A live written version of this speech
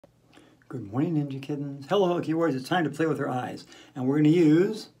Good morning, Ninja Kittens. Hello, keywords. It's time to play with our eyes. And we're going to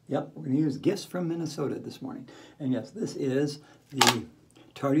use, we're going to use Gifts from Minnesota this morning. And yes, this is the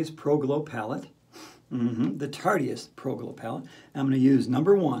Tardiest Pro Glow palette. The Tardiest Pro Glow palette. I'm going to use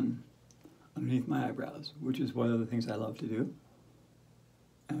number 1 underneath my eyebrows, which is one of the things I love to do.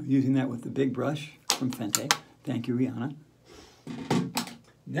 I'm using that with the big brush from Fenty. Thank you, Rihanna.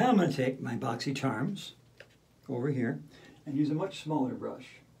 Now I'm going to take my Boxee Charms over here and use a much smaller brush.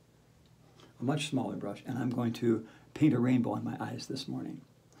 And I'm going to paint a rainbow on my eyes this morning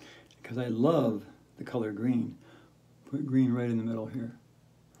because I love the color green. Put green right in the middle here.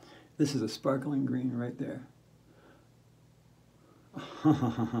 This is a sparkling green right there.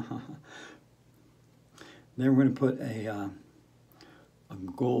 Then we're going to put a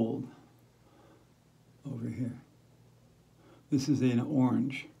gold over here. This is an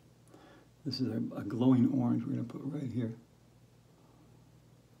orange. This is a glowing orange we're going to put right here.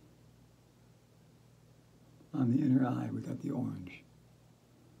 On the inner eye, we got the orange.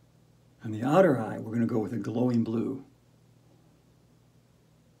 On the outer eye, we're going to go with a glowing blue.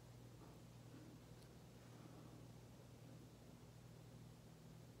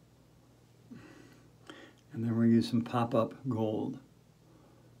 And then we're going to use some pop-up gold.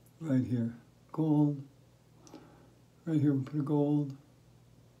 Right here. Gold. Right here, we put a gold.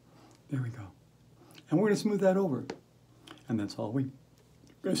 There we go. And we're going to smooth that over. And that's all we're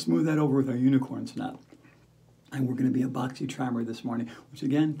going to smooth that over with our unicorn snap. And we're going to be a Boxee charmer this morning, which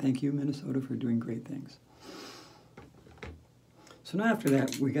again, thank you, Minnesota, for doing great things. So now after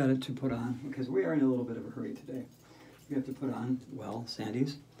that, we got it to put on, because we are in a little bit of a hurry today. We have to put on, well,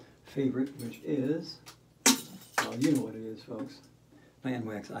 Sandy's favorite, which is, well, you know what it is, folks, my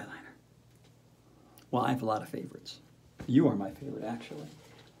NYX eyeliner. Well, I have a lot of favorites. You are my favorite, actually.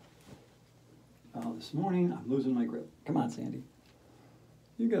 This morning, I'm losing my grip. Come on, Sandy.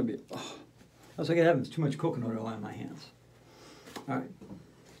 You got to be, oh. That's what I have. It's too much coconut oil on my hands. All right,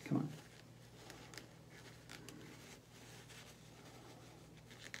 come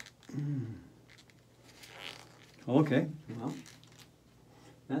on. Okay, well,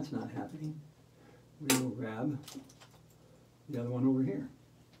 that's not happening. We'll grab the other one over here.